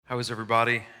How is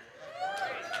everybody?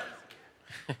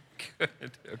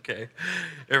 Good, okay.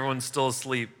 Everyone's still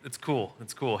asleep. It's cool,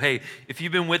 it's cool. Hey, if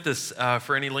you've been with us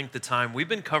for any length of time, we've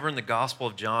been covering the Gospel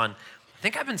of John. I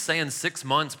think I've been saying 6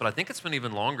 months, but I think it's been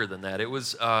even longer than that. It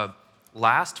was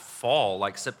last fall,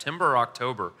 like September or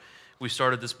October, we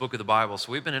started this book of the Bible.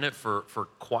 So we've been in it for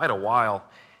quite a while,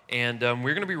 and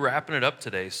we're going to be wrapping it up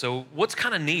today. So what's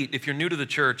kind of neat, if you're new to the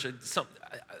church, at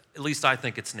least I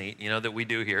think it's neat, that we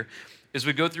do here, is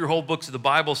we go through whole books of the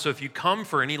Bible. So if you come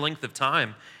for any length of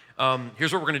time,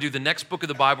 here's what we're going to do. The next book of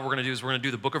the Bible we're going to do is we're going to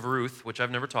do the book of Ruth, which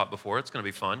I've never taught before. It's going to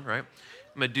be fun, right?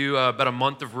 I'm going to do about a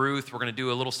month of Ruth. We're going to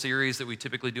do a little series that we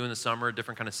typically do in the summer, a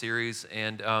different kind of series.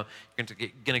 And you're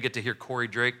going to get to hear Corey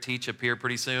Drake teach up here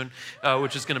pretty soon,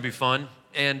 which is going to be fun.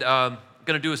 And going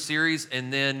to do a series,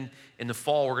 and then in the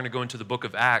fall, we're going to go into the book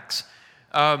of Acts.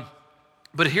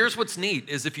 But here's what's neat,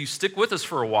 is if you stick with us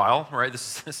for a while, right,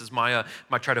 this is my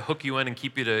try to hook you in and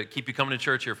keep you coming to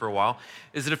church here for a while,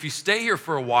 is that if you stay here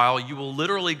for a while, you will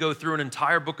literally go through an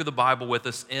entire book of the Bible with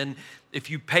us. And if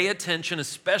you pay attention,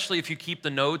 especially if you keep the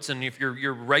notes and if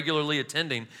you're regularly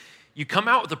attending, you come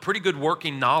out with a pretty good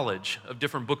working knowledge of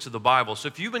different books of the Bible. So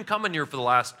if you've been coming here for the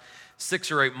last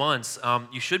 6 or 8 months,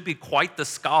 you should be quite the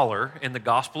scholar in the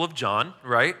Gospel of John,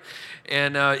 right?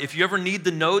 And if you ever need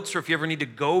the notes, or if you ever need to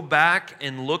go back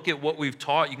and look at what we've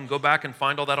taught, you can go back and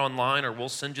find all that online, or we'll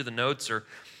send you the notes, or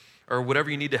whatever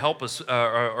you need to help us,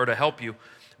 or to help you.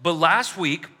 But last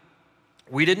week,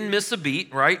 we didn't miss a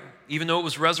beat, right? Even though it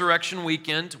was Resurrection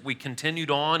Weekend, we continued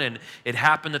on, and it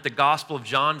happened that the Gospel of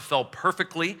John fell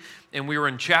perfectly, and we were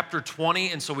in chapter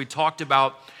 20, and so we talked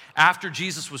about after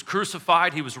Jesus was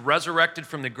crucified, he was resurrected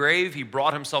from the grave, he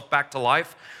brought himself back to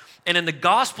life. And in the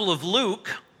Gospel of Luke,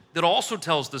 that also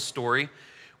tells this story,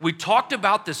 we talked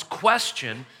about this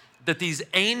question that these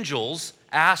angels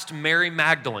asked Mary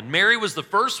Magdalene. Mary was the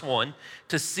first one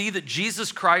to see that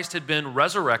Jesus Christ had been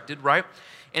resurrected, right?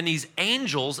 And these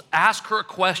angels ask her a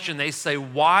question. They say,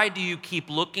 "Why do you keep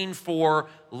looking for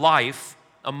life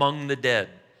among the dead?"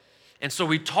 And so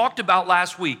we talked about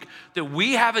last week that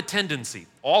we have a tendency,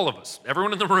 all of us,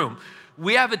 everyone in the room,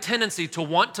 we have a tendency to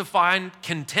want to find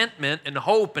contentment and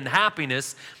hope and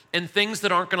happiness in things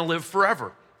that aren't going to live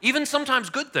forever. Even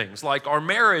sometimes good things like our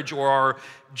marriage or our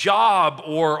job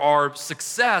or our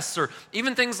success or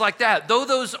even things like that. Though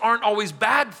those aren't always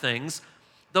bad things,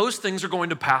 those things are going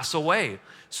to pass away.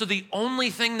 So the only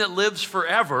thing that lives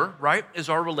forever, right, is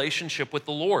our relationship with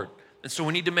the Lord. And so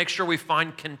we need to make sure we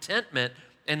find contentment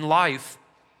in life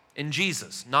in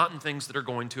Jesus, not in things that are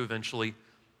going to eventually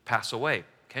pass away,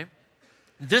 okay?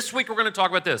 This week we're going to talk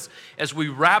about this. As we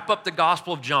wrap up the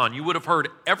Gospel of John, you would have heard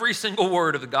every single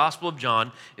word of the Gospel of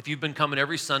John if you've been coming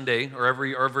every Sunday or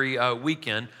every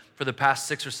weekend for the past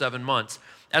 6 or 7 months.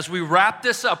 As we wrap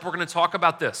this up, we're going to talk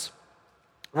about this.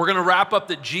 We're going to wrap up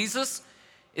that Jesus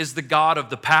is the God of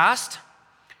the past,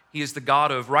 he is the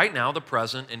God of right now, the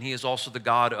present, and he is also the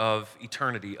God of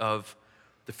eternity, of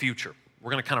the future. We're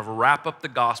going to kind of wrap up the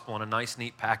gospel in a nice,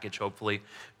 neat package, hopefully,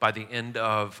 by the end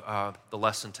of the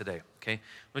lesson today, okay?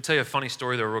 Let me tell you a funny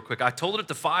story there real quick. I told it at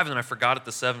the 5 and then I forgot at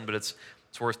the 7, but it's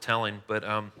worth telling, but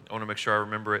I want to make sure I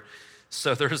remember it.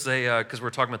 So there's because we're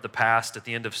talking about the past at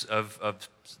the end of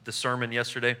the sermon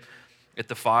yesterday at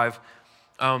the 5.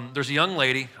 There's a young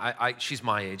lady, she's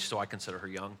my age, so I consider her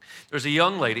young. There's a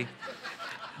young lady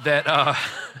that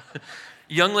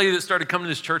started coming to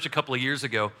this church a couple of years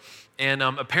ago. And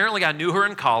apparently I knew her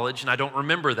in college, and I don't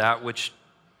remember that, which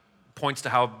points to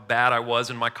how bad I was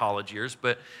in my college years.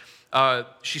 But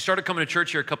she started coming to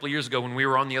church here a couple of years ago when we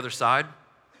were on the other side.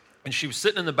 And she was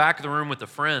sitting in the back of the room with a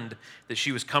friend that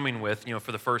she was coming with,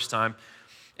 for the first time.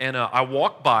 And I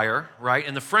walked by her, right?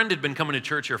 And the friend had been coming to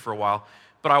church here for a while.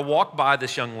 But I walked by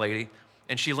this young lady,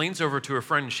 and she leans over to her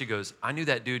friend, and she goes, "I knew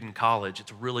that dude in college.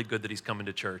 It's really good that he's coming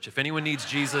to church. If anyone needs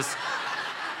Jesus,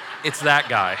 it's that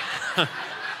guy."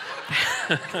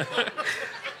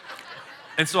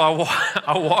 And so I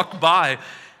walked by,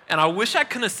 and I wish I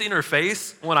could have seen her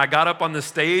face when I got up on the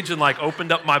stage and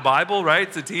opened up my Bible, right,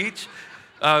 to teach.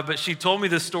 But she told me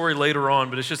this story later on,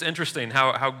 but it's just interesting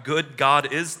how good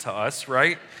God is to us,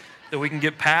 right? That we can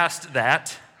get past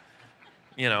that,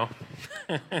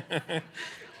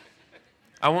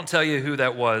 I won't tell you who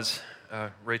that was,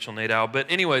 Rachel Nadeau.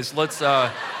 But anyways, let's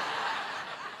get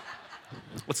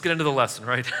into the lesson,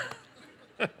 right?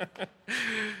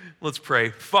 Let's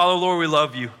pray. Father, Lord, we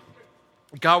love you.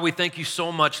 God, we thank you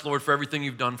so much, Lord, for everything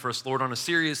you've done for us. Lord, on a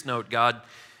serious note, God,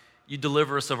 you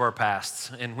deliver us of our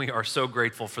pasts, and we are so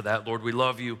grateful for that. Lord, we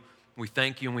love you. We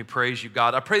thank you and we praise you,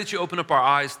 God. I pray that you open up our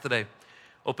eyes today.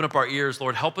 Open up our ears,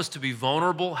 Lord. Help us to be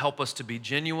vulnerable. Help us to be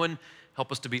genuine.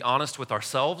 Help us to be honest with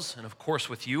ourselves and, of course,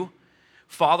 with you.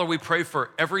 Father, we pray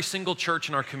for every single church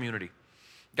in our community.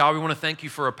 God, we want to thank you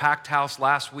for a packed house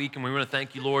last week, and we want to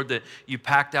thank you, Lord, that you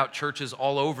packed out churches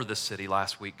all over the city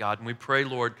last week, God. And we pray,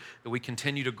 Lord, that we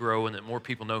continue to grow and that more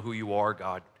people know who you are,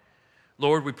 God.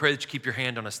 Lord, we pray that you keep your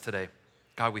hand on us today.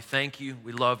 God, we thank you,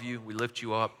 we love you, we lift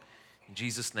you up. In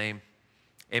Jesus' name,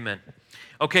 amen.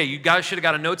 Okay, you guys should have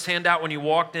got a notes handout when you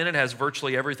walked in. It has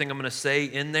virtually everything I'm going to say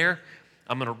in there.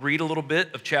 I'm going to read a little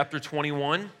bit of chapter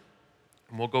 21,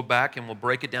 and we'll go back and we'll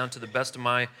break it down to the best of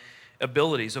my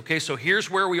abilities. Okay, so here's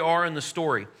where we are in the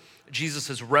story. Jesus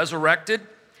is resurrected.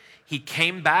 He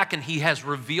came back, and he has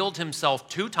revealed himself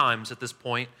 2 times at this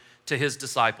point to his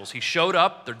disciples. He showed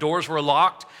up, their doors were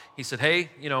locked. He said, hey,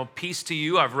 peace to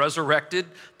you, I've resurrected.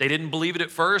 They didn't believe it at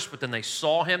first, but then they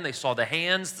saw him. They saw the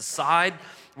hands, the side,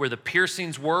 where the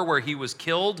piercings were, where he was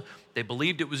killed. They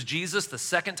believed it was Jesus. The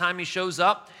second time he shows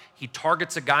up, he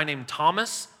targets a guy named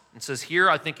Thomas and says, here,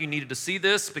 I think you needed to see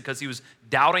this, because he was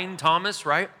doubting Thomas,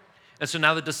 right? And so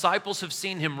now the disciples have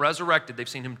seen him resurrected. They've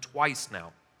seen him twice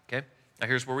now, okay? Now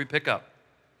here's where we pick up.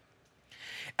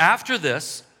 After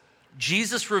this,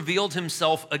 Jesus revealed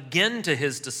himself again to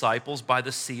his disciples by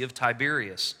the Sea of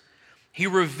Tiberias. He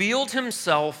revealed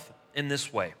himself in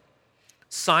this way.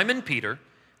 Simon Peter,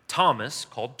 Thomas,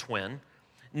 called twin,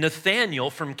 Nathanael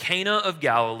from Cana of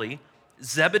Galilee,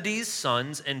 Zebedee's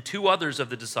sons, and 2 others of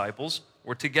the disciples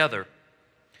were together.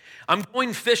 I'm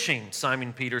going fishing,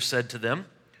 Simon Peter said to them.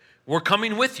 We're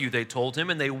coming with you, they told him,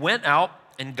 and they went out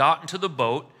and got into the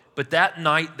boat, but that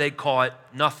night they caught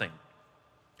nothing.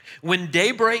 When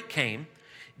daybreak came,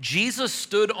 Jesus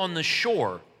stood on the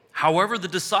shore. However, the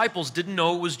disciples didn't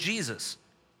know it was Jesus.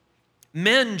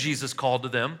 Men, Jesus called to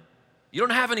them, you don't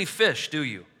have any fish, do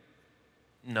you?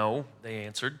 No, they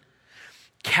answered.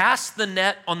 Cast the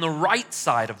net on the right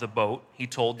side of the boat, he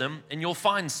told them, and you'll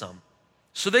find some.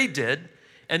 So they did,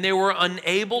 and they were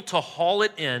unable to haul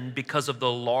it in because of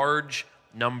the large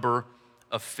number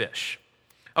of fish.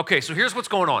 Okay, so here's what's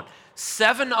going on.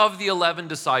 7 of the 11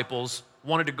 disciples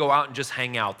wanted to go out and just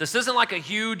hang out. This isn't like a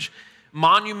huge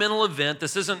monumental event.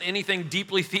 This isn't anything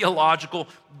deeply theological.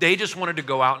 They just wanted to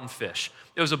go out and fish.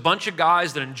 There was a bunch of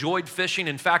guys that enjoyed fishing.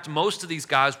 In fact, most of these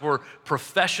guys were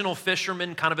professional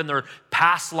fishermen, kind of in their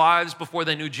past lives before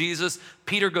they knew Jesus.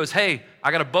 Peter goes, hey,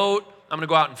 I got a boat. I'm going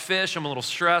to go out and fish. I'm a little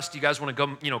stressed. You guys want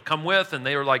to come with? And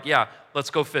they were like, yeah, let's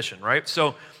go fishing, right?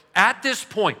 So at this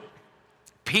point,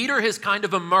 Peter has kind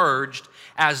of emerged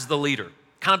as the leader,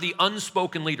 kind of the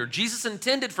unspoken leader. Jesus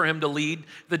intended for him to lead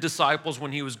the disciples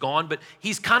when he was gone, but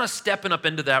he's kind of stepping up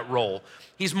into that role.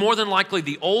 He's more than likely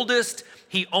the oldest.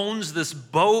 He owns this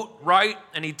boat, right?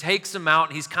 And he takes them out,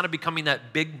 and he's kind of becoming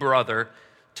that big brother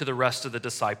to the rest of the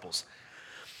disciples.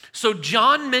 So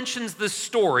John mentions this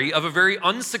story of a very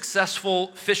unsuccessful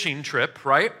fishing trip,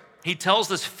 right? He tells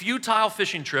this futile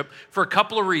fishing trip for a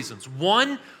couple of reasons.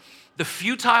 One, the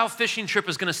futile fishing trip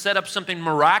is going to set up something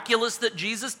miraculous that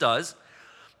Jesus does.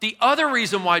 The other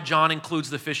reason why John includes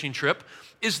the fishing trip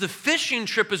is the fishing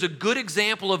trip is a good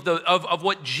example of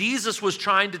what Jesus was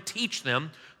trying to teach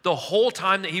them the whole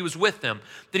time that he was with them.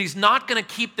 That he's not going to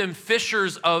keep them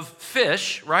fishers of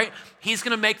fish, right? He's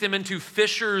going to make them into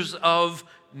fishers of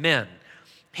men.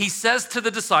 He says to the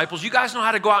disciples, you guys know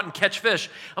how to go out and catch fish.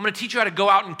 I'm going to teach you how to go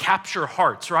out and capture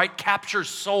hearts, right? Capture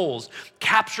souls,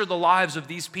 capture the lives of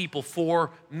these people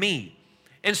for me.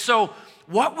 And so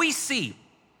what we see,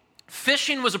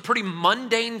 fishing was a pretty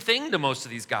mundane thing to most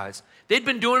of these guys. They'd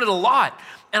been doing it a lot.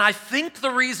 And I think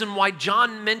the reason why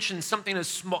John mentions something as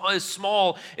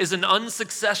small as an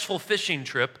unsuccessful fishing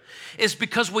trip is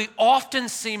because we often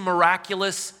see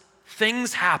miraculous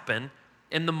things happen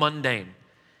in the mundane.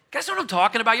 You guys know what I'm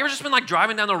talking about? You ever just been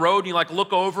driving down the road and you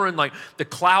look over and the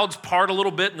clouds part a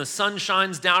little bit and the sun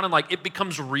shines down and it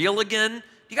becomes real again? Do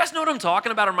you guys know what I'm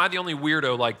talking about, or am I the only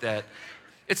weirdo like that?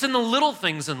 It's in the little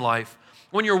things in life.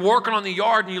 When you're working on the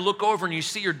yard and you look over and you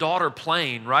see your daughter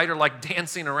playing, right? Or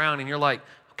dancing around and you're like,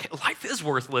 okay, life is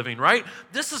worth living, right?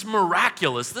 This is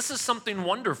miraculous. This is something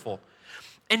wonderful.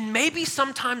 And maybe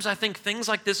sometimes I think things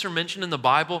like this are mentioned in the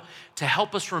Bible to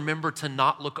help us remember to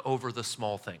not look over the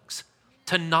small things,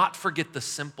 to not forget the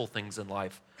simple things in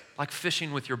life, like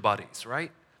fishing with your buddies,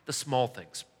 right? The small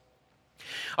things.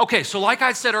 Okay, so like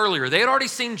I said earlier, they had already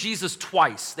seen Jesus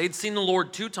twice. They'd seen the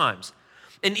Lord 2 times.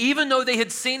 And even though they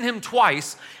had seen him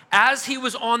twice, as he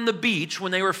was on the beach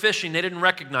when they were fishing, they didn't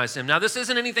recognize him. Now, this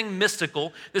isn't anything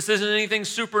mystical. This isn't anything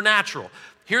supernatural.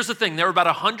 Here's the thing. They were about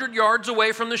 100 yards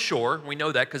away from the shore. We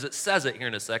know that because it says it here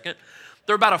in a second.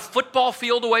 They're about a football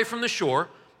field away from the shore.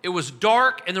 It was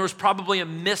dark, and there was probably a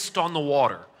mist on the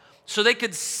water. So they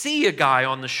could see a guy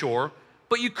on the shore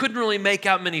but you couldn't really make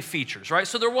out many features, right?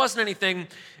 So there wasn't anything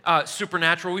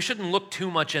supernatural. We shouldn't look too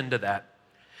much into that.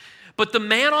 But the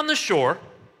man on the shore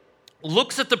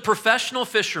looks at the professional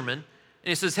fishermen and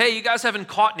he says, hey, you guys haven't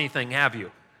caught anything, have you?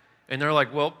 And they're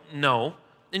like, well, no.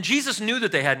 And Jesus knew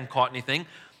that they hadn't caught anything.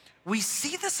 We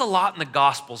see this a lot in the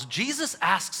Gospels. Jesus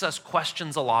asks us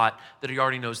questions a lot that he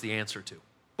already knows the answer to.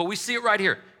 But we see it right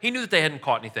here. He knew that they hadn't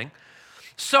caught anything.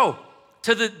 So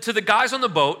to the guys on the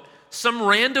boat, some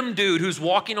random dude who's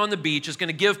walking on the beach is going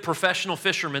to give professional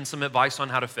fishermen some advice on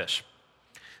how to fish.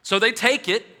 So they take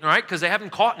it, all right, because they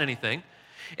haven't caught anything.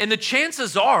 And the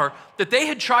chances are that they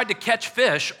had tried to catch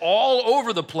fish all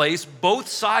over the place, both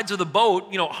sides of the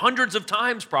boat, hundreds of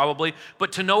times probably,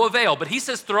 but to no avail. But he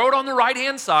says, throw it on the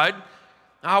right-hand side.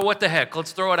 What the heck?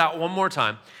 Let's throw it out one more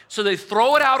time. So they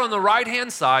throw it out on the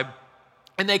right-hand side,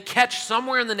 and they catch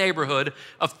somewhere in the neighborhood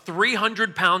of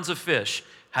 300 pounds of fish.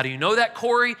 How do you know that,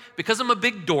 Corey? Because I'm a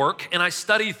big dork, and I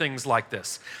study things like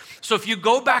this. So if you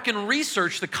go back and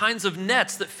research the kinds of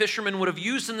nets that fishermen would have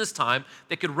used in this time,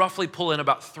 they could roughly pull in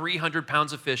about 300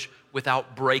 pounds of fish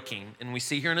without breaking. And we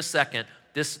see here in a second,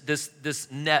 this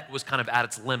net was kind of at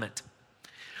its limit.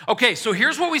 Okay, so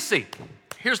here's what we see.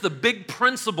 Here's the big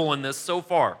principle in this so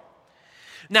far.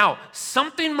 Now,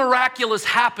 something miraculous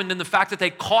happened in the fact that they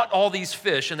caught all these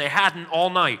fish and they hadn't all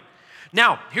night.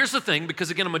 Now, here's the thing, because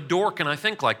again, I'm a dork and I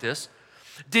think like this.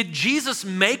 Did Jesus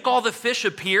make all the fish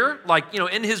appear? Like,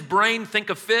 in his brain, think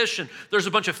of fish and there's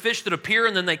a bunch of fish that appear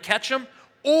and then they catch them?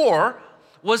 Or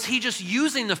was he just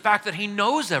using the fact that he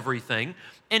knows everything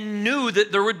and knew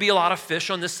that there would be a lot of fish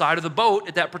on this side of the boat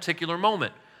at that particular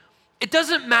moment? It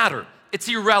doesn't matter. It's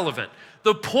irrelevant.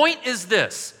 The point is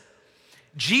this.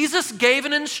 Jesus gave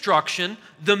an instruction,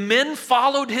 the men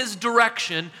followed his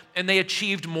direction, and they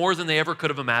achieved more than they ever could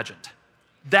have imagined.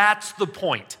 That's the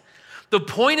point. The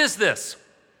point is this,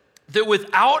 that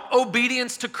without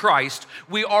obedience to Christ,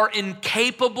 we are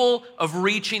incapable of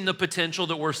reaching the potential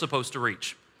that we're supposed to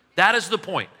reach. That is the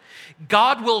point.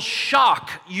 God will shock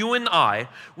you and I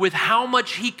with how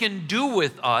much he can do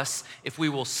with us if we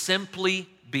will simply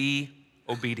be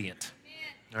obedient.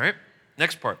 All right,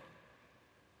 next part.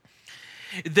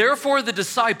 Therefore, the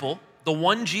disciple, the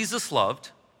one Jesus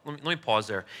loved, let me pause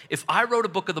there. If I wrote a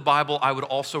book of the Bible, I would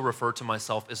also refer to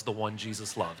myself as the one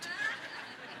Jesus loved.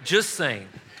 Just saying.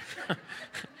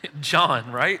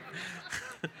 John, right?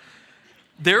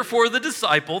 Therefore, the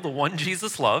disciple, the one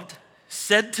Jesus loved,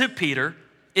 said to Peter,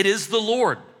 "It is the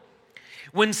Lord."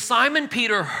 When Simon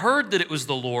Peter heard that it was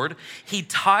the Lord, he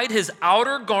tied his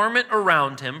outer garment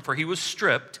around him, for he was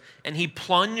stripped, and he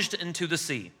plunged into the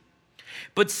sea.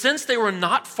 But since they were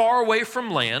not far away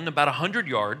from land, about 100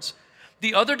 yards,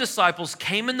 the other disciples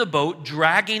came in the boat,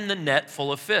 dragging the net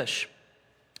full of fish.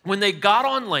 When they got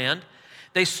on land,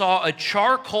 they saw a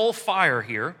charcoal fire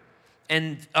here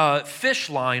and fish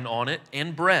line on it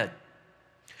and bread.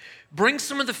 "Bring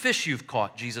some of the fish you've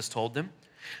caught," Jesus told them.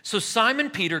 So Simon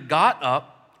Peter got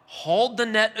up, hauled the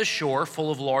net ashore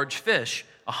full of large fish,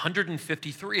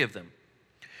 153 of them.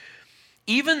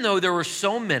 Even though there were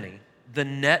so many, the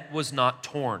net was not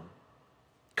torn.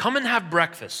 "Come and have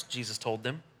breakfast," Jesus told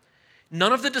them.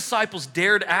 None of the disciples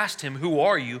dared ask him, "Who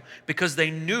are you?" because they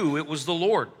knew it was the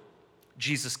Lord.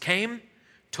 Jesus came,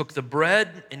 took the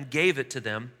bread and gave it to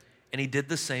them, and he did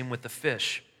the same with the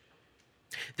fish.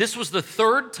 This was the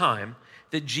third time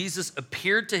that Jesus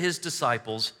appeared to his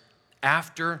disciples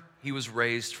after he was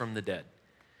raised from the dead.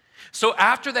 So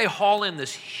after they haul in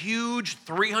this huge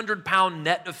 300-pound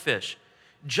net of fish,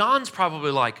 John's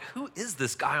probably like, "Who is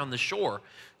this guy on the shore?"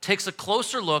 Takes a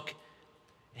closer look,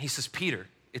 and he says, "Peter,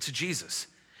 it's Jesus."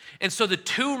 And so the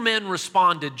two men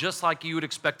responded just like you would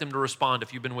expect them to respond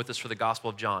if you've been with us for the Gospel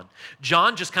of John.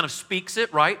 John just kind of speaks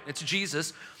it, right? It's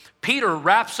Jesus. Peter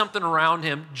wraps something around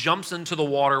him, jumps into the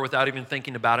water without even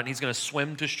thinking about it, and he's going to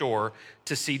swim to shore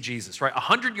to see Jesus, right?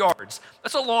 100 yards.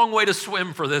 That's a long way to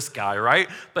swim for this guy, right?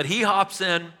 But he hops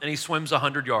in and he swims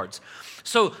 100 yards.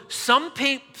 So some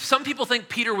people think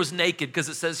Peter was naked because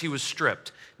it says he was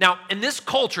stripped. Now, in this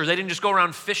culture, they didn't just go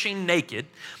around fishing naked.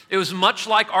 It was much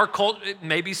like our culture.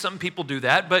 Maybe some people do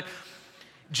that, but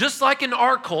just like in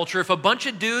our culture, if a bunch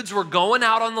of dudes were going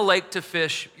out on the lake to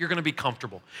fish, you're going to be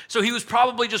comfortable. So he was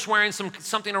probably just wearing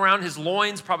something around his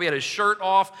loins, probably had his shirt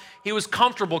off. He was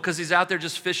comfortable because he's out there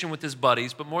just fishing with his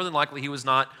buddies, but more than likely he was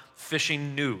not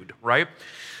fishing nude, right?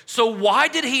 So why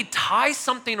did he tie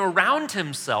something around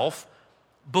himself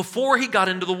before he got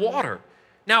into the water?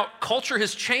 Now, culture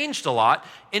has changed a lot.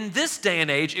 In this day and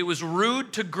age, it was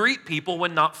rude to greet people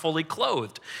when not fully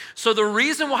clothed. So the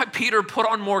reason why Peter put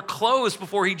on more clothes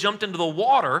before he jumped into the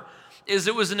water is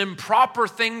it was an improper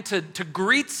thing to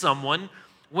greet someone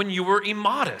when you were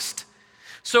immodest.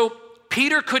 So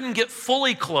Peter couldn't get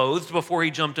fully clothed before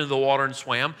he jumped into the water and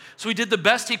swam, so he did the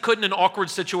best he could in an awkward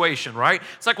situation, right?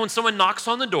 It's like when someone knocks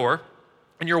on the door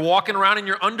and you're walking around in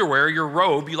your underwear, your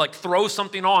robe, you like throw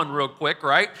something on real quick,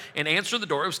 right? And answer the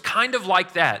door. It was kind of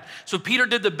like that. So Peter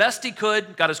did the best he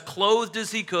could, got as clothed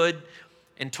as he could,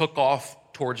 and took off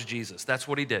towards Jesus. That's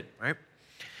what he did, right?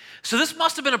 So this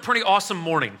must have been a pretty awesome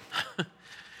morning.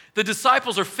 The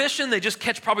disciples are fishing. They just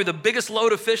catch probably the biggest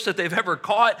load of fish that they've ever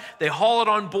caught. They haul it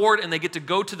on board, and they get to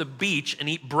go to the beach and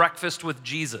eat breakfast with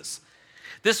Jesus.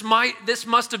 This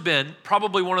must have been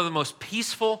probably one of the most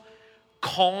peaceful,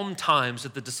 calm times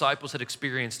that the disciples had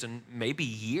experienced in maybe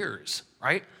years,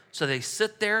 right? So they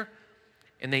sit there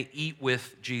and they eat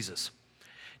with Jesus.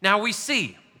 Now we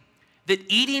see that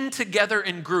eating together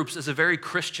in groups is a very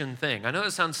Christian thing. I know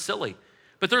that sounds silly,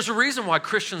 but there's a reason why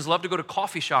Christians love to go to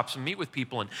coffee shops and meet with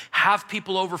people and have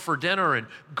people over for dinner and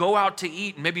go out to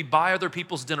eat and maybe buy other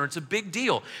people's dinner. It's a big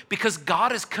deal because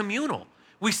God is communal.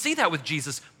 We see that with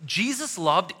Jesus. Jesus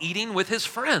loved eating with his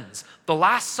friends. The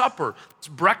Last Supper, it's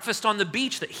breakfast on the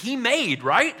beach that he made,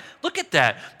 right? Look at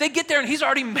that. They get there and he's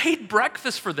already made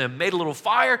breakfast for them, made a little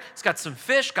fire. He's got some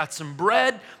fish, got some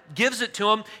bread, gives it to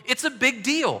them. It's a big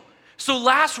deal. So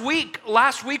last week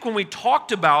when we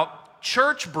talked about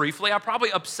church briefly, I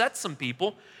probably upset some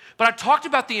people, but I talked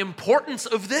about the importance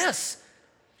of this.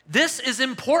 This is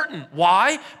important.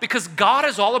 Why? Because God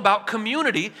is all about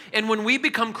community, and when we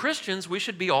become Christians, we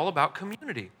should be all about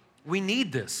community. We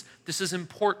need this. This is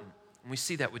important, and we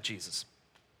see that with Jesus.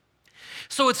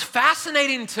 So it's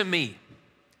fascinating to me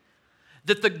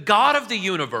that the God of the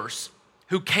universe,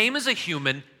 who came as a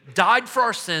human, died for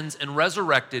our sins, and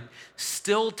resurrected,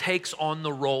 still takes on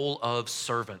the role of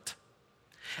servant.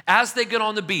 As they get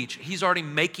on the beach, he's already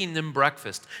making them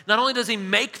breakfast. Not only does he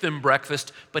make them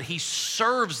breakfast, but he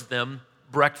serves them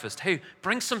breakfast. Hey,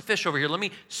 bring some fish over here. Let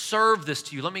me serve this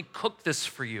to you. Let me cook this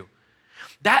for you.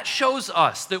 That shows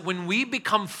us that when we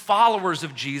become followers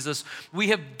of Jesus, we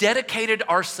have dedicated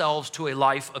ourselves to a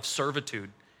life of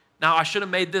servitude. Now, I should have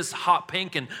made this hot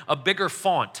pink and a bigger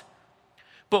font.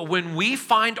 But when we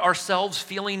find ourselves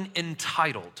feeling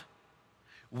entitled,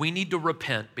 we need to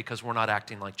repent because we're not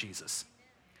acting like Jesus.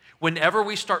 Whenever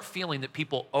we start feeling that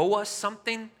people owe us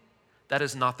something, that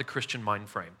is not the Christian mind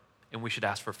frame, and we should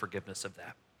ask for forgiveness of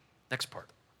that. Next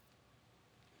part.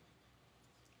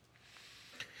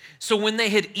 So when they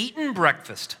had eaten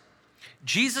breakfast,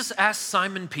 Jesus asked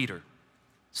Simon Peter,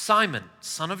 "Simon,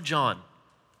 son of John,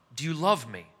 do you love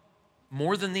me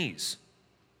more than these?"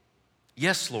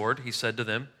 "Yes, Lord," he said to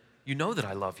them, "you know that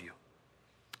I love you."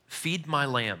 "Feed my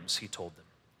lambs," he told them.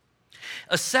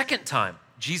 A second time,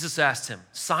 Jesus asked him,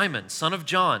 "Simon, son of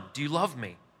John, do you love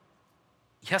me?"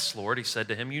 "Yes, Lord," he said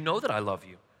to him, "you know that I love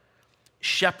you."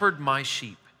 "Shepherd my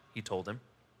sheep," he told him.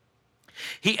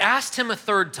 He asked him a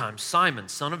third time, "Simon,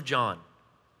 son of John,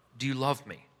 do you love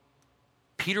me?"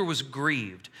 Peter was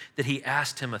grieved that he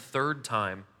asked him a third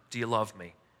time, "Do you love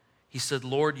me?" He said,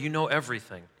 "Lord, you know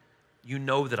everything. You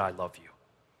know that I love you.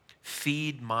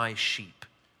 Feed my sheep,"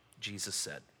 Jesus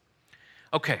said.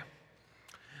 Okay.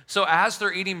 So as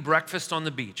they're eating breakfast on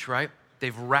the beach, right?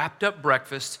 They've wrapped up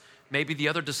breakfast. Maybe the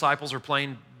other disciples are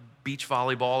playing beach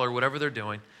volleyball or whatever they're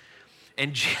doing.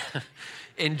 And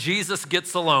Jesus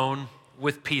gets alone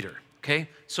with Peter, okay?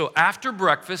 So after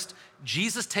breakfast,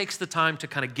 Jesus takes the time to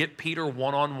kind of get Peter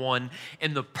one-on-one.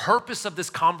 And the purpose of this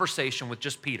conversation with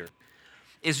just Peter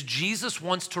is Jesus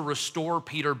wants to restore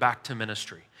Peter back to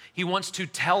ministry. He wants to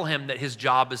tell him that his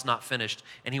job is not finished,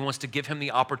 and he wants to give him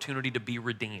the opportunity to be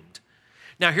redeemed.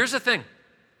 Now, here's the thing.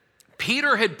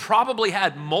 Peter had probably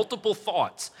had multiple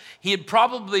thoughts. He had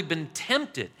probably been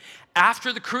tempted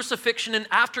after the crucifixion and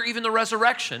after even the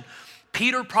resurrection.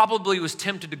 Peter probably was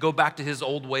tempted to go back to his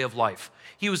old way of life.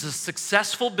 He was a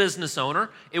successful business owner.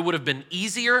 It would have been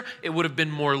easier. It would have been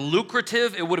more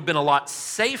lucrative. It would have been a lot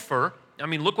safer. I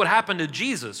mean, look what happened to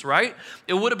Jesus, right?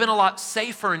 It would have been a lot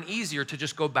safer and easier to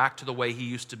just go back to the way he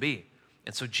used to be.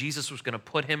 And so Jesus was going to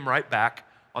put him right back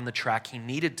on the track he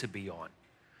needed to be on.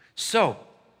 So,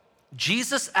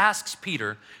 Jesus asks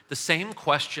Peter the same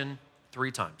question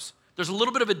 3 times. There's a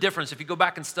little bit of a difference. If you go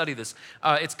back and study this,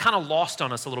 it's kind of lost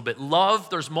on us a little bit. Love,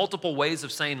 there's multiple ways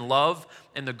of saying love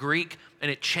in the Greek, and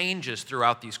it changes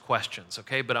throughout these questions,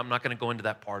 okay? But I'm not going to go into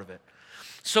that part of it.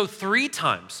 So 3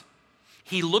 times,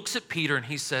 he looks at Peter and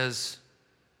he says,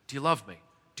 "Do you love me?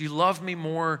 Do you love me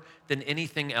more than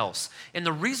anything else?" And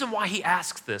the reason why he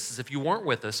asks this is, if you weren't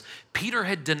with us, Peter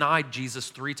had denied Jesus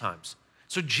 3 times.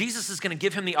 So Jesus is going to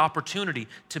give him the opportunity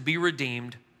to be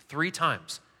redeemed 3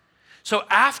 times. So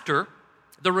after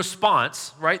the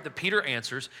response, right, that Peter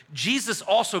answers, Jesus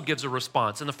also gives a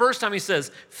response. And the first time he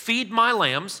says, "Feed my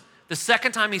lambs." The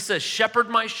second time he says, shepherd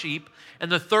my sheep.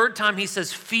 And the third time he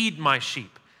says, feed my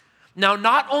sheep. Now,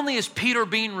 not only is Peter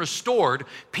being restored,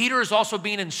 Peter is also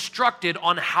being instructed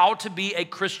on how to be a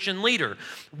Christian leader.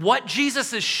 What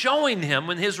Jesus is showing him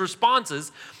in his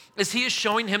responses is he is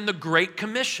showing him the Great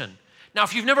Commission. Now,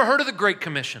 if you've never heard of the Great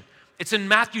Commission, it's in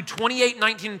Matthew 28,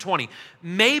 19, and 20.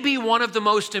 Maybe one of the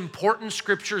most important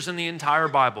scriptures in the entire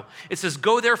Bible. It says,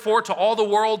 go therefore to all the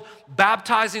world,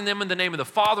 baptizing them in the name of the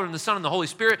Father and the Son and the Holy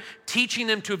Spirit, teaching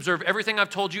them to observe everything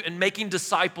I've told you and making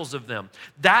disciples of them.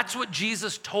 That's what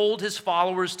Jesus told his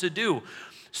followers to do.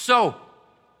 So,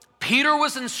 Peter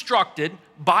was instructed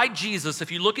by Jesus,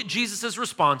 if you look at Jesus'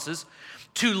 responses,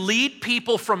 to lead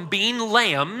people from being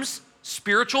lambs,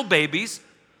 spiritual babies,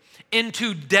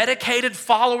 into dedicated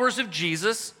followers of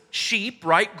Jesus, sheep,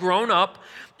 right, grown up,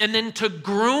 and then to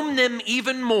groom them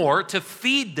even more, to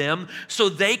feed them so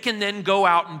they can then go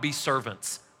out and be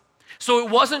servants. So it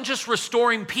wasn't just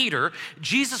restoring Peter.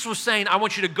 Jesus was saying, I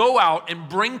want you to go out and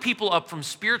bring people up from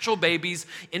spiritual babies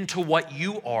into what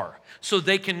you are, so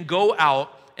they can go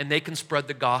out and they can spread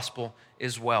the gospel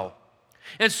as well.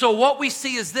 And so what we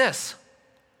see is this.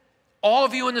 All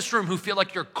of you in this room who feel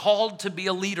like you're called to be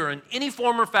a leader in any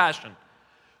form or fashion,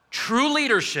 true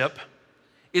leadership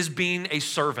is being a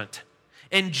servant.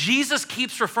 And Jesus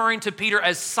keeps referring to Peter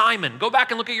as Simon. Go back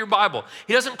and look at your Bible.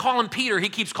 He doesn't call him Peter, he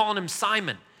keeps calling him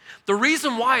Simon. The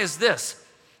reason why is this.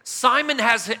 Simon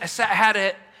had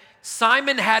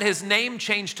his name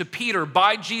changed to Peter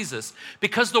by Jesus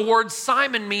because the word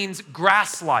Simon means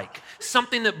grass-like,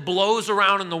 something that blows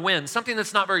around in the wind, something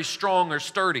that's not very strong or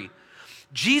sturdy.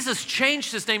 Jesus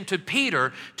changed his name to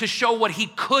Peter to show what he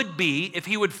could be if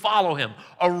he would follow him,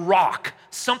 a rock,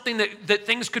 something that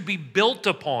things could be built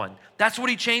upon. That's what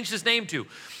he changed his name to.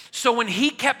 So when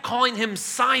he kept calling him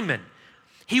Simon,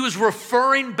 he was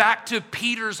referring back to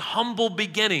Peter's humble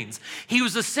beginnings. He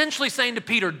was essentially saying to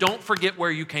Peter, don't forget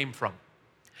where you came from.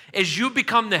 As you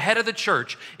become the head of the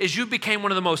church, as you became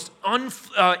one of the most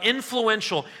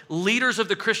influential leaders of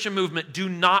the Christian movement, do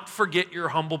not forget your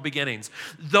humble beginnings.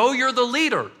 Though you're the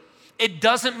leader, it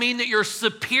doesn't mean that you're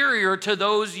superior to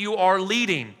those you are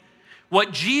leading.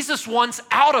 What Jesus wants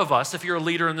out of us, if you're a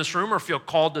leader in this room or feel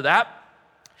called to that,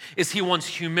 is he wants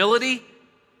humility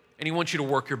and he wants you to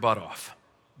work your butt off.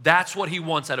 That's what he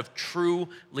wants out of true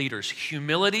leaders,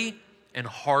 humility and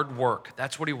hard work.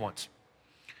 That's what he wants.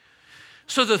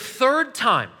 So the third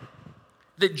time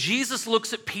that Jesus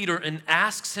looks at Peter and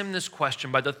asks him this question,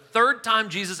 by the third time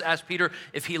Jesus asked Peter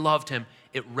if he loved him,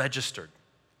 it registered.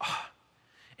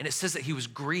 And it says that he was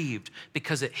grieved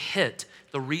because it hit.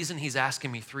 The reason he's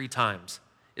asking me 3 times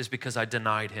is because I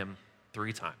denied him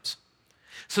 3 times.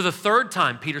 So the third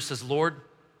time, Peter says, Lord,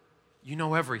 you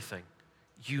know everything.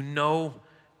 You know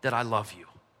that I love you.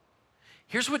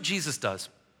 Here's what Jesus does.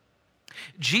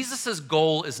 Jesus'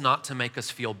 goal is not to make us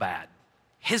feel bad.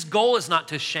 His goal is not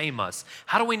to shame us.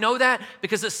 How do we know that?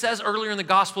 Because it says earlier in the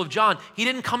Gospel of John, he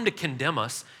didn't come to condemn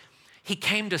us. He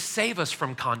came to save us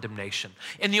from condemnation.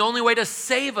 And the only way to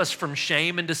save us from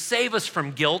shame and to save us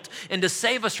from guilt and to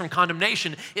save us from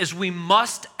condemnation is we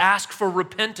must ask for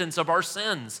repentance of our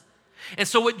sins. And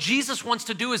so what Jesus wants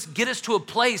to do is get us to a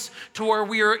place to where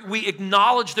we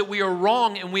acknowledge that we are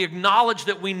wrong and we acknowledge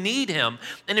that we need him.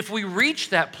 And if we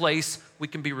reach that place, we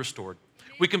can be restored.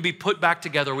 We can be put back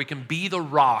together. We can be the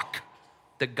rock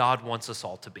that God wants us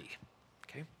all to be.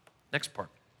 Okay, next part.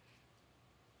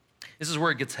 This is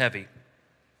where it gets heavy.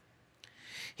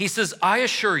 He says, I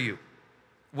assure you,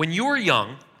 when you were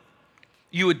young,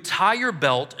 you would tie your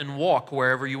belt and walk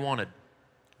wherever you wanted.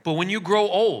 But when you grow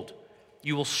old,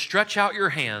 you will stretch out your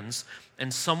hands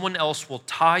and someone else will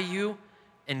tie you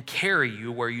and carry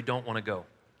you where you don't want to go.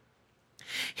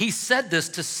 He said this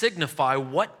to signify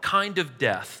what kind of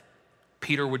death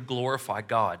Peter would glorify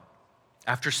God.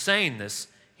 After saying this,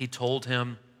 he told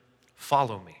him,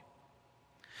 follow me.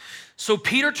 So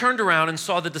Peter turned around and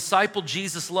saw the disciple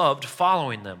Jesus loved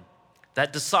following them.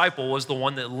 That disciple was the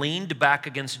one that leaned back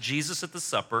against Jesus at the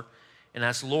supper and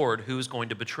asked, Lord, who is going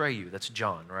to betray you? That's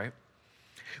John, right?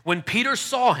 When Peter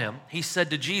saw him, he said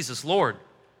to Jesus, Lord,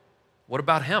 what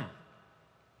about him?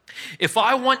 If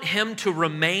I want him to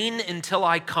remain until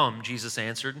I come, Jesus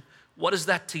answered, what is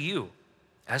that to you?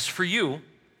 As for you,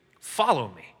 follow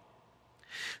me.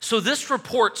 So this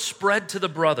report spread to the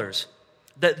brothers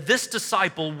that this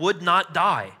disciple would not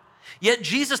die. Yet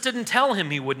Jesus didn't tell him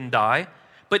he wouldn't die,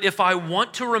 but if I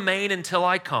want to remain until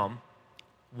I come,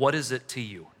 what is it to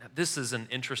you? Now, this is an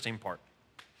interesting part.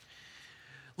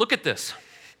 Look at this.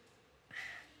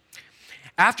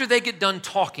 After they get done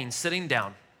talking, sitting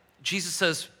down, Jesus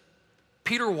says,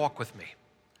 Peter, walk with me.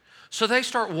 So they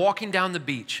start walking down the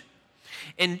beach.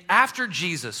 And after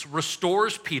Jesus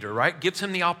restores Peter, right, gives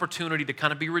him the opportunity to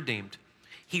kind of be redeemed,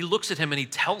 he looks at him and he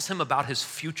tells him about his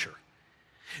future.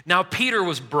 Now, Peter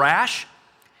was brash.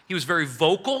 He was very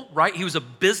vocal, right? He was a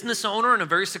business owner and a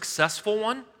very successful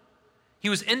one. He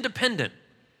was independent.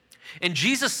 And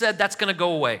Jesus said that's going to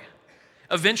go away.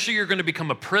 Eventually, you're going to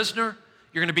become a prisoner.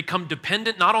 You're going to become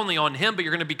dependent not only on him, but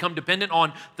you're going to become dependent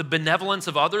on the benevolence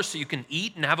of others so you can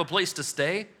eat and have a place to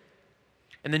stay.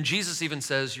 And then Jesus even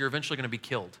says you're eventually going to be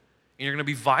killed. And you're going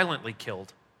to be violently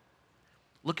killed.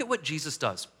 Look at what Jesus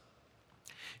does.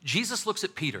 Jesus looks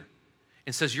at Peter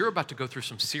and says, you're about to go through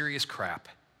some serious crap.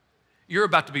 You're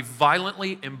about to be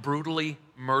violently and brutally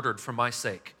murdered for my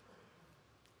sake.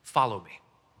 Follow me.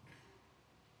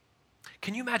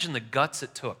 Can you imagine the guts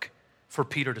it took for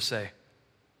Peter to say,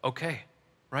 okay,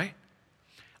 right?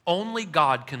 Only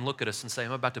God can look at us and say,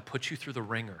 I'm about to put you through the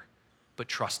ringer, but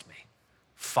trust me,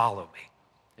 follow me.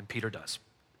 And Peter does.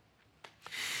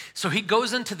 So he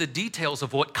goes into the details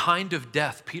of what kind of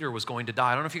death Peter was going to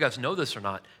die. I don't know if you guys know this or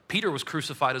not. Peter was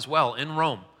crucified as well in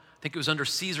Rome. I think it was under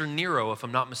Caesar Nero, if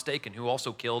I'm not mistaken, who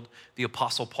also killed the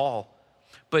Apostle Paul.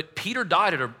 But Peter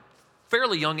died at a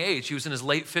fairly young age. He was in his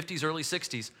late 50s, early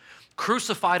 60s,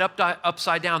 crucified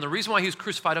upside down. The reason why he was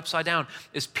crucified upside down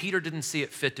is Peter didn't see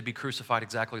it fit to be crucified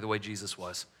exactly the way Jesus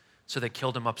was. So they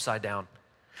killed him upside down.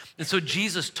 And so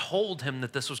Jesus told him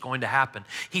that this was going to happen.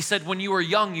 He said, when you were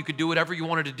young, you could do whatever you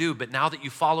wanted to do, but now that you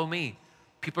follow me,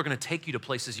 people are going to take you to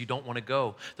places you don't want to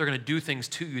go. They're going to do things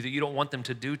to you that you don't want them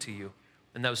to do to you.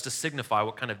 And that was to signify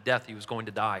what kind of death he was going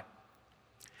to die.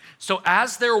 So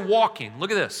as they're walking,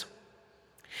 look at this.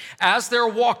 As they're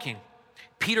walking,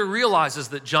 Peter realizes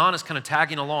that John is kind of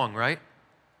tagging along, right?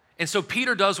 And so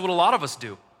Peter does what a lot of us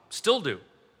do, still do.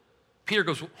 Peter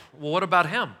goes, well, what about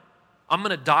him? I'm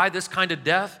going to die this kind of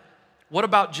death. What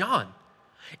about John?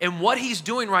 And what he's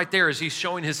doing right there is he's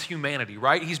showing his humanity,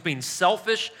 right? He's being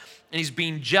selfish and he's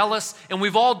being jealous. And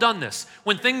we've all done this.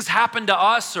 When things happen to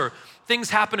us or things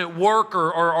happen at work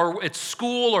or at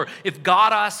school, or if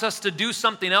God asks us to do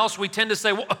something else, we tend to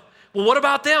say, well, what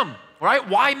about them, right?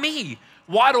 Why me?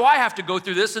 Why do I have to go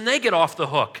through this and they get off the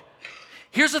hook?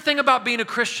 Here's the thing about being a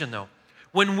Christian, though.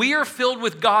 When we are filled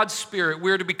with God's Spirit,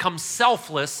 we're to become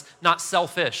selfless, not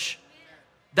selfish.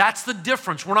 That's the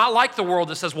difference. We're not like the world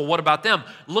that says, well, what about them?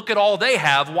 Look at all they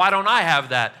have. Why don't I have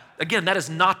that? Again, that is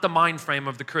not the mind frame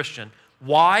of the Christian.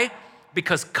 Why?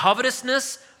 Because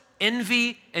covetousness,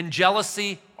 envy, and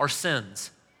jealousy are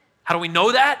sins. How do we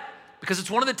know that? Because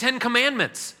it's one of the 10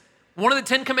 commandments. One of the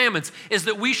 10 commandments is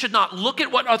that we should not look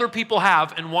at what other people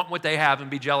have and want what they have and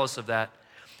be jealous of that.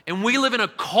 And we live in a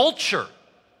culture.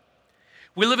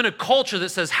 We live in a culture that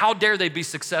says, how dare they be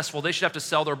successful? They should have to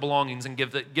sell their belongings and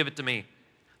give it to me.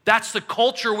 That's the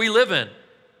culture we live in.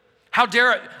 How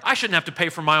dare I shouldn't have to pay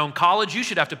for my own college. You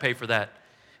should have to pay for that.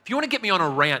 If you want to get me on a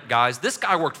rant, guys, this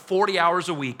guy worked 40 hours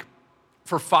a week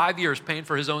for 5 years paying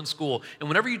for his own school. And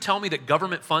whenever you tell me that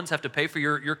government funds have to pay for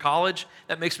your college,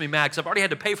 that makes me mad because I've already had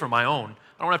to pay for my own.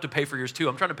 I don't have to pay for yours too.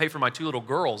 I'm trying to pay for my 2 little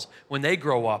girls when they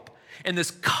grow up. And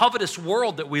this covetous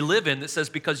world that we live in that says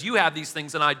because you have these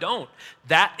things and I don't,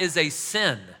 that is a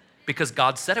sin because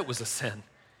God said it was a sin.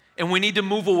 And we need to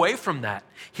move away from that.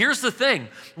 Here's the thing.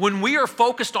 When we are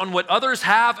focused on what others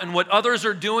have and what others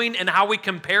are doing and how we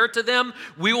compare to them,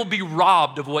 we will be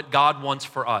robbed of what God wants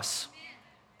for us.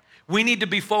 We need to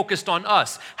be focused on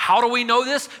us. How do we know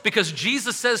this? Because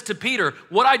Jesus says to Peter,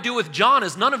 what I do with John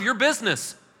is none of your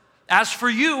business. As for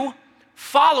you,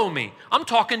 follow me. I'm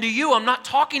talking to you. I'm not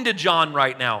talking to John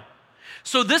right now.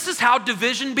 So this is how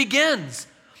division begins.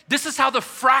 This is how the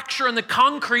fracture in the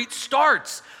concrete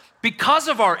starts. Because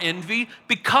of our envy,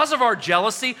 because of our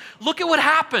jealousy, look at what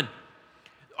happened.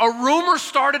 A rumor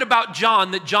started about John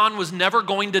that John was never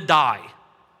going to die.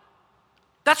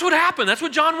 That's what happened. That's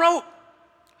what John wrote.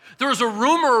 There was a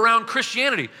rumor around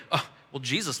Christianity. Well,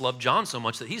 Jesus loved John so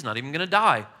much that he's not even going to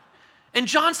die. And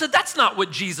John said, that's not what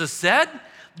Jesus said.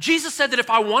 Jesus said that if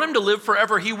I want him to live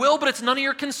forever, he will, but it's none of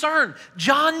your concern.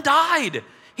 John died.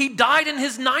 He died in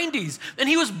his 90s, and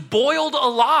he was boiled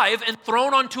alive and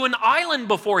thrown onto an island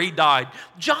before he died.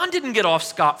 John didn't get off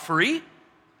scot-free.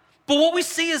 But what we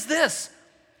see is this.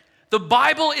 The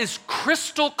Bible is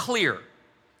crystal clear.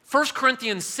 1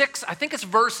 Corinthians 6, I think it's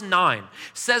verse 9,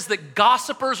 says that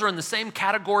gossipers are in the same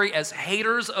category as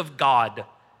haters of God.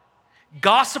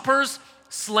 Gossipers,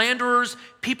 slanderers,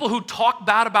 people who talk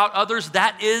bad about others,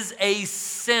 that is a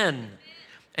sin.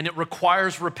 And it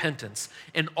requires repentance.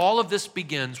 And all of this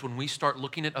begins when we start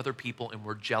looking at other people and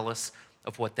we're jealous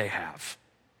of what they have.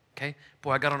 Okay?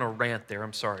 Boy, I got on a rant there.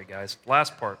 I'm sorry, guys.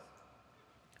 Last part.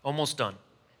 Almost done.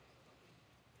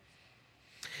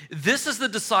 This is the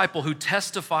disciple who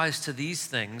testifies to these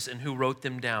things and who wrote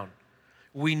them down.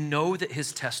 We know that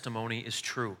his testimony is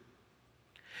true.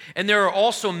 And there are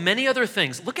also many other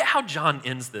things. Look at how John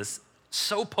ends this,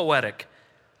 so poetic.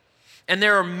 And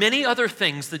there are many other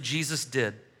things that Jesus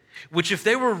did, which if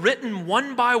they were written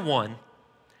one by one,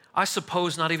 I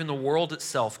suppose not even the world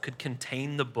itself could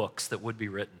contain the books that would be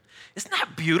written. Isn't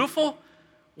that beautiful?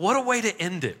 What a way to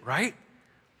end it, right?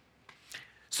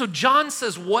 So John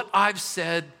says, what I've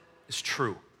said is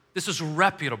true. This is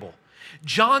reputable.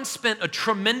 John spent a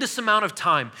tremendous amount of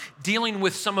time dealing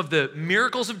with some of the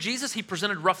miracles of Jesus. He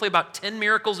presented roughly about 10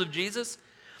 miracles of Jesus.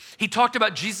 He talked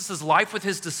about Jesus' life with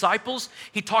his disciples.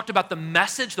 He talked about the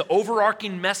message, the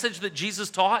overarching message that Jesus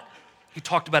taught. He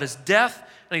talked about his death,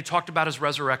 and he talked about his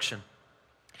resurrection.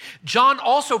 John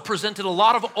also presented a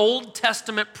lot of Old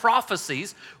Testament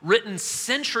prophecies written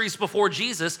centuries before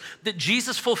Jesus that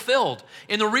Jesus fulfilled.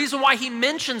 And the reason why he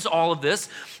mentions all of this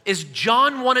is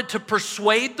John wanted to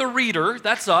persuade the reader,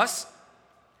 that's us,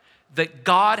 that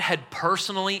God had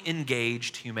personally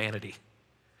engaged humanity.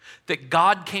 That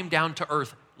God came down to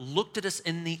earth, looked at us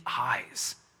in the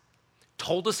eyes,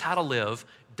 told us how to live,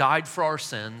 died for our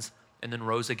sins, and then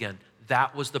rose again.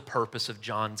 That was the purpose of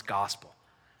John's gospel.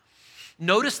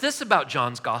 Notice this about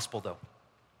John's gospel, though.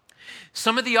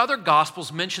 Some of the other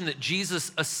gospels mention that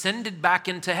Jesus ascended back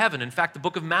into heaven. In fact, the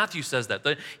book of Matthew says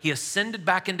that he ascended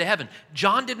back into heaven.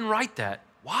 John didn't write that.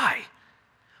 Why?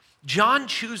 John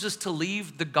chooses to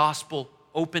leave the gospel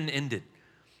open-ended.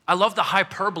 I love the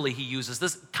hyperbole he uses,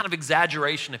 this kind of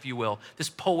exaggeration, if you will, this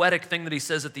poetic thing that he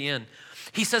says at the end.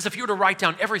 He says if you were to write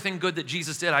down everything good that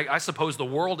Jesus did, I suppose the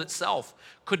world itself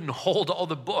couldn't hold all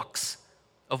the books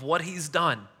of what he's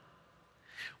done.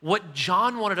 What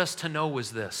John wanted us to know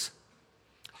was this,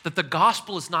 that the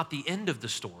gospel is not the end of the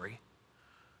story.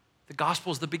 The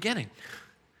gospel is the beginning.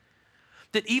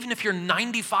 That even if you're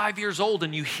 95 years old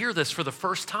and you hear this for the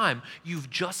first time,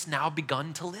 you've just now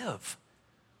begun to live.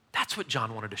 That's what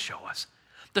John wanted to show us.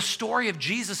 The story of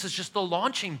Jesus is just the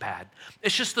launching pad.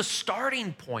 It's just the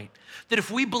starting point. That if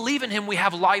we believe in him, we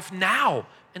have life now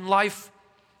and life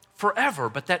forever.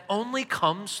 But that only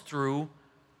comes through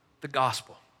the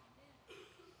gospel.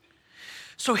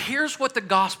 So here's what the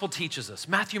gospel teaches us.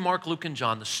 Matthew, Mark, Luke, and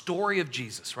John, the story of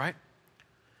Jesus, right?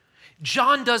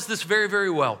 John does this very, very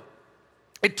well.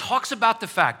 John talks about the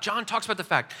fact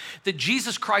that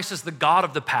Jesus Christ is the God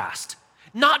of the past.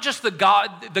 Not just the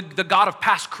God of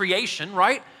past creation,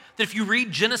 right? That if you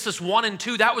read Genesis 1 and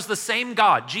 2, that was the same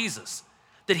God, Jesus.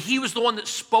 That he was the one that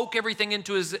spoke everything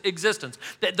into his existence.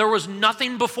 That there was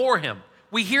nothing before him.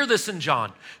 We hear this in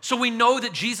John. So we know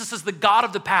that Jesus is the God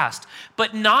of the past,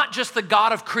 but not just the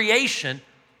God of creation.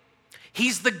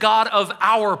 He's the God of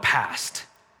our past.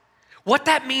 What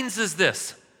that means is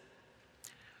this.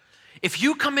 If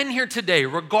you come in here today,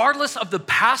 regardless of the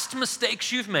past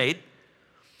mistakes you've made,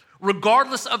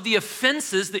 regardless of the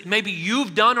offenses that maybe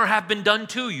you've done or have been done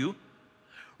to you,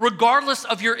 regardless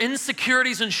of your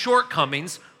insecurities and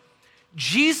shortcomings,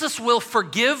 Jesus will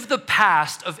forgive the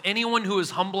past of anyone who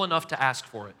is humble enough to ask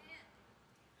for it.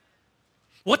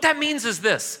 What that means is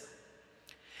this.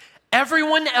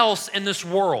 Everyone else in this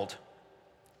world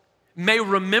may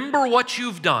remember what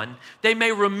you've done. They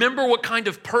may remember what kind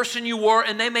of person you were,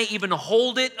 and they may even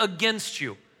hold it against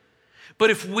you. But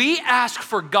if we ask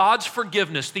for God's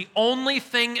forgiveness, the only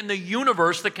thing in the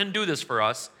universe that can do this for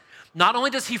us, not only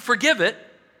does he forgive it,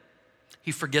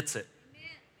 he forgets it.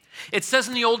 It says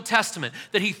in the Old Testament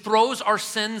that he throws our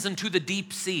sins into the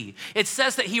deep sea. It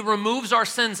says that he removes our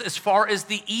sins as far as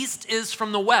the east is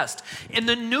from the west. In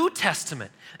the New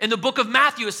Testament, in the book of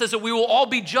Matthew, it says that we will all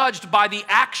be judged by the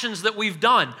actions that we've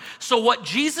done. So what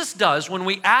Jesus does when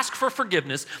we ask for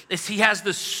forgiveness is he has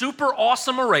this super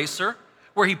awesome eraser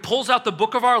where he pulls out the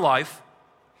book of our life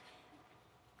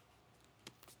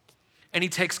and he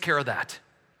takes care of that.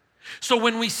 So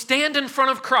when we stand in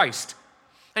front of Christ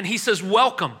and he says,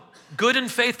 welcome, good and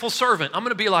faithful servant, I'm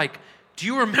gonna be like, do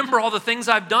you remember all the things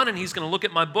I've done? And he's gonna look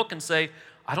at my book and say,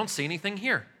 I don't see anything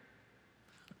here.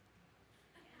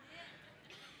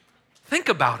 Think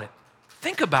about it.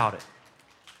 Think about it.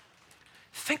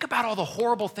 Think about all the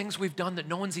horrible things we've done that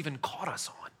no one's even caught us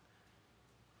on.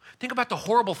 Think about the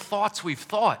horrible thoughts we've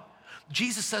thought.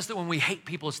 Jesus says that when we hate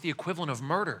people, it's the equivalent of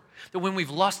murder. That when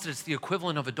we've lusted, it's the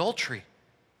equivalent of adultery.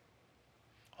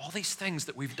 All these things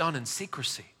that we've done in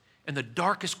secrecy, in the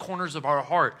darkest corners of our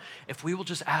heart, if we will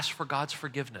just ask for God's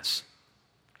forgiveness,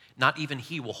 not even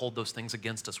he will hold those things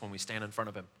against us when we stand in front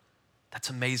of him.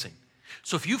 That's amazing.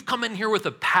 So if you've come in here with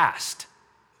a past,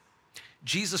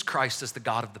 Jesus Christ is the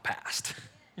God of the past,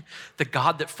 the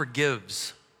God that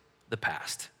forgives the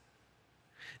past.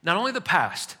 Not only the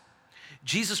past,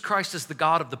 Jesus Christ is the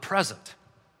God of the present.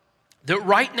 That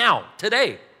right now,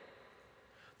 today,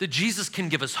 that Jesus can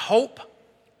give us hope,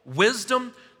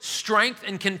 wisdom, strength,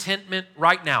 and contentment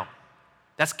right now.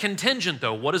 That's contingent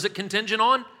though. What is it contingent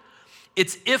on?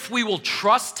 It's if we will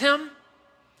trust him,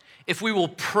 if we will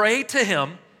pray to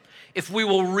him, if we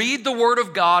will read the word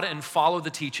of God and follow the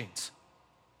teachings,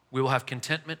 we will have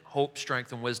contentment, hope,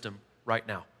 strength, and wisdom right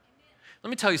now. Let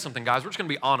me tell you something, guys. We're just gonna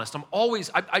be honest.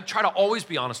 I try to always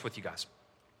be honest with you guys.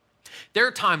 There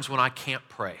are times when I can't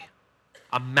pray.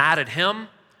 I'm mad at him,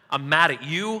 I'm mad at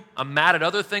you, I'm mad at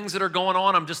other things that are going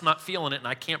on, I'm just not feeling it, and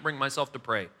I can't bring myself to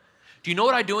pray. Do you know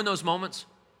what I do in those moments?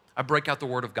 I break out the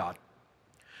word of God.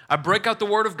 I break out the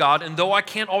word of God, and though I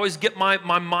can't always get my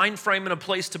mind frame in a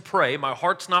place to pray, my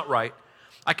heart's not right,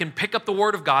 I can pick up the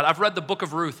word of God. I've read the book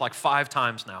of Ruth like 5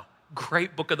 times now.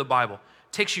 Great book of the Bible.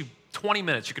 Takes you 20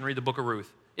 minutes, you can read the book of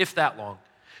Ruth, if that long.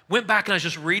 Went back and I was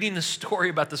just reading this story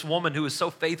about this woman who was so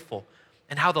faithful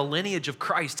and how the lineage of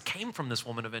Christ came from this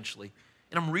woman eventually.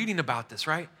 And I'm reading about this,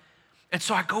 right? And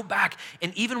so I go back,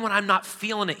 and even when I'm not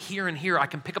feeling it here and here, I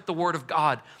can pick up the word of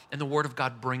God, and the word of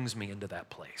God brings me into that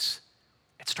place.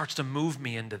 It starts to move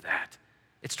me into that.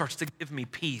 It starts to give me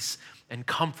peace and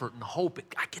comfort and hope.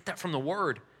 I get that from the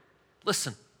word.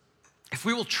 Listen, if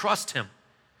we will trust him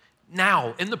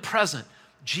now, in the present,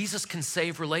 Jesus can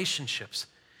save relationships.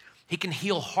 He can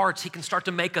heal hearts. He can start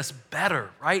to make us better,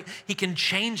 right? He can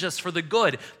change us for the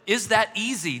good. Is that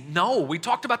easy? No. We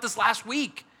talked about this last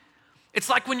week. It's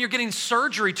like when you're getting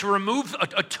surgery to remove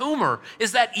a tumor.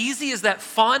 Is that easy? Is that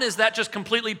fun? Is that just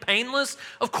completely painless?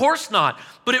 Of course not.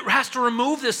 But it has to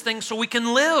remove this thing so we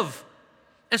can live.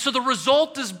 And so the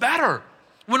result is better.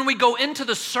 When we go into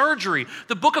the surgery,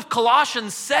 the book of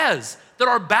Colossians says that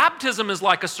our baptism is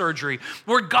like a surgery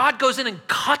where God goes in and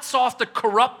cuts off the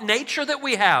corrupt nature that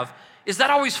we have. Is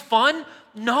that always fun?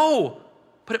 No,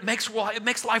 but it makes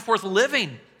life worth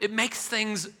living. It makes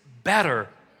things better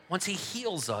once he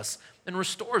heals us and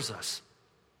restores us.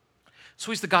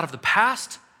 So he's the God of the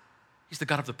past, he's the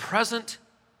God of the present,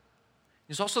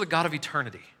 he's also the God of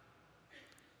eternity.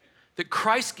 That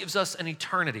Christ gives us an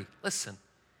eternity, listen,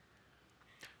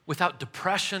 without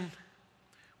depression,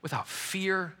 without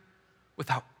fear,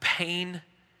 without pain.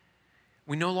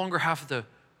 We no longer have to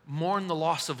mourn the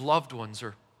loss of loved ones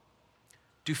or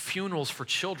do funerals for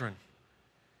children.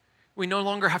 We no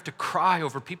longer have to cry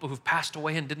over people who've passed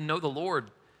away and didn't know the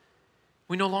Lord.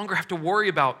 We no longer have to worry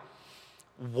about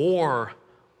war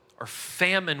or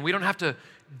famine. We don't have to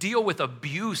deal with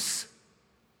abuse.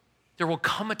 There will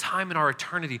come a time in our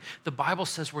eternity, the Bible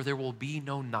says, where there will be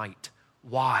no night.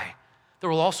 Why? There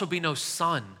will also be no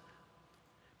sun,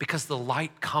 because the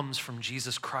light comes from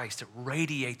Jesus Christ. It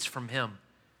radiates from him,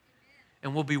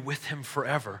 and we'll be with him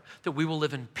forever, that we will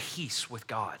live in peace with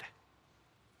God.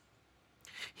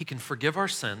 He can forgive our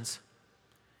sins.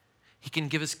 He can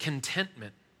give us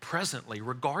contentment presently,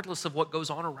 regardless of what goes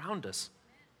on around us.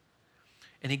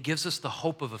 And he gives us the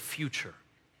hope of a future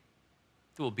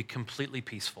that will be completely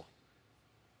peaceful,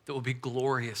 that will be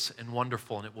glorious and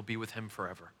wonderful, and it will be with him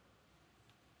forever.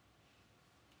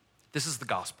 This is the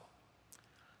gospel.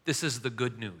 This is the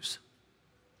good news,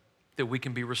 that we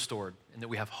can be restored and that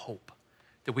we have hope,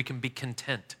 that we can be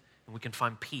content and we can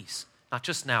find peace, not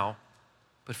just now,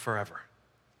 but forever.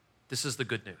 This is the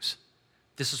good news.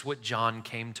 This is what John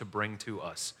came to bring to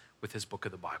us with his book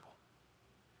of the Bible.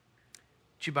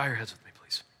 Would you bow your heads with me,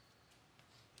 please?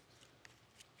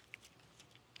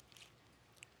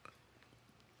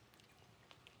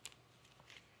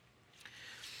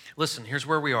 Listen, here's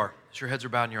where we are. As your heads are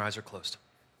bowed and your eyes are closed.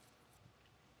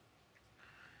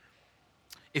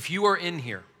 If you are in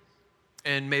here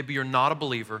and maybe you're not a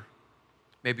believer,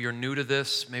 maybe you're new to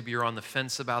this, maybe you're on the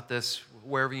fence about this,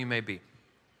 wherever you may be.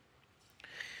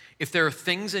 If there are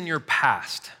things in your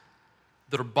past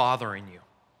that are bothering you,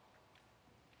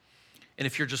 and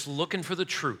if you're just looking for the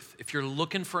truth, if you're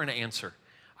looking for an answer,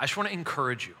 I just want to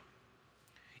encourage you.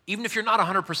 Even if you're not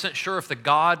 100% sure if the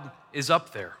God is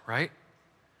up there, right?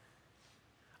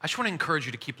 I just want to encourage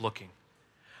you to keep looking.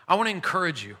 I want to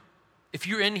encourage you, if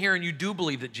you're in here and you do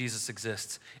believe that Jesus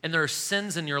exists, and there are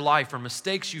sins in your life or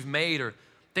mistakes you've made or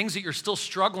things that you're still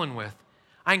struggling with,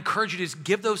 I encourage you to just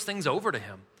give those things over to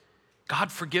him. God,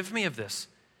 forgive me of this.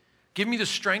 Give me the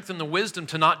strength and the wisdom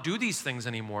to not do these things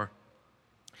anymore.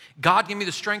 God, give me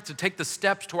the strength to take the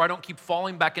steps to where I don't keep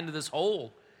falling back into this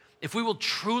hole. If we will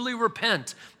truly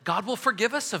repent, God will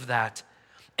forgive us of that.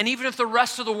 And even if the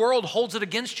rest of the world holds it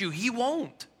against you, he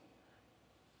won't.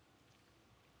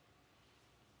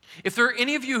 If there are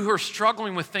any of you who are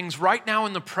struggling with things right now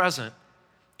in the present,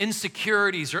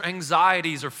 insecurities or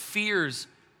anxieties or fears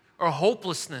or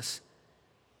hopelessness,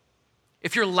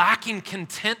 if you're lacking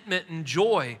contentment and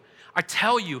joy, I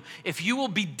tell you, if you will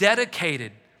be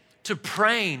dedicated to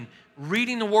praying,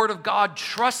 reading the Word of God,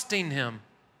 trusting Him,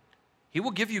 He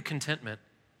will give you contentment.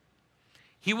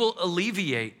 He will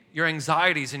alleviate your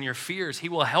anxieties and your fears. He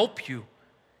will help you.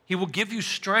 He will give you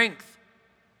strength.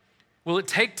 Will it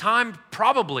take time?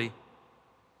 Probably.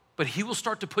 But He will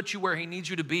start to put you where He needs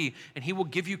you to be, and He will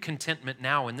give you contentment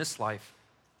now in this life.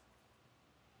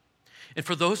 And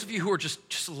for those of you who are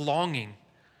just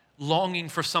longing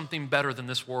for something better than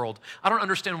this world, I don't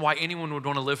understand why anyone would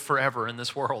want to live forever in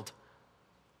this world.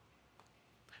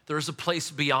 There is a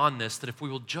place beyond this that if we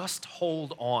will just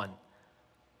hold on,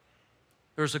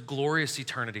 there's a glorious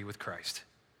eternity with Christ.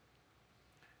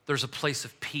 There's a place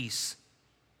of peace.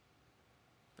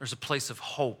 There's a place of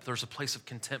hope. There's a place of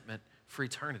contentment for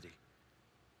eternity.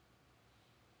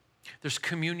 There's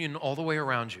communion all the way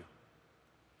around you.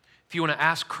 If you want to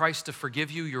ask Christ to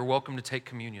forgive you, you're welcome to take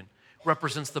communion. It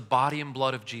represents the body and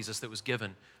blood of Jesus that was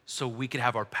given so we could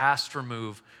have our past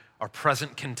removed, our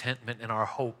present contentment, and our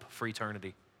hope for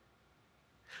eternity.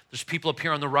 There's people up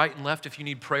here on the right and left if you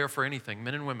need prayer for anything,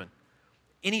 men and women.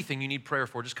 Anything you need prayer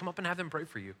for, just come up and have them pray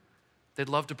for you. They'd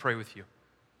love to pray with you.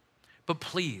 But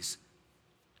please,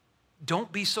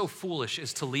 don't be so foolish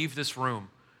as to leave this room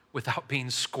without being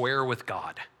square with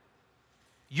God.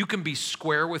 You can be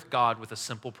square with God with a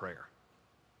simple prayer.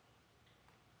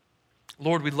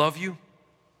 Lord, we love you.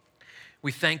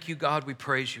 We thank you, God. We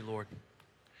praise you, Lord.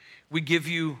 We give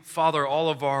you, Father, all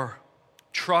of our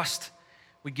trust.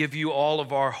 We give you all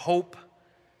of our hope.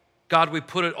 God, we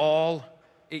put it all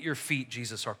at your feet,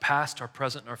 Jesus, our past, our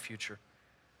present, and our future.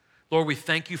 Lord, we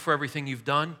thank you for everything you've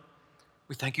done.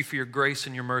 We thank you for your grace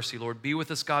and your mercy, Lord. Be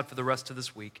with us, God, for the rest of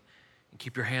this week. And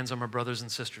keep your hands on my brothers and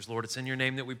sisters, Lord. It's in your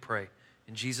name that we pray.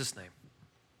 In Jesus' name,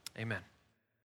 amen.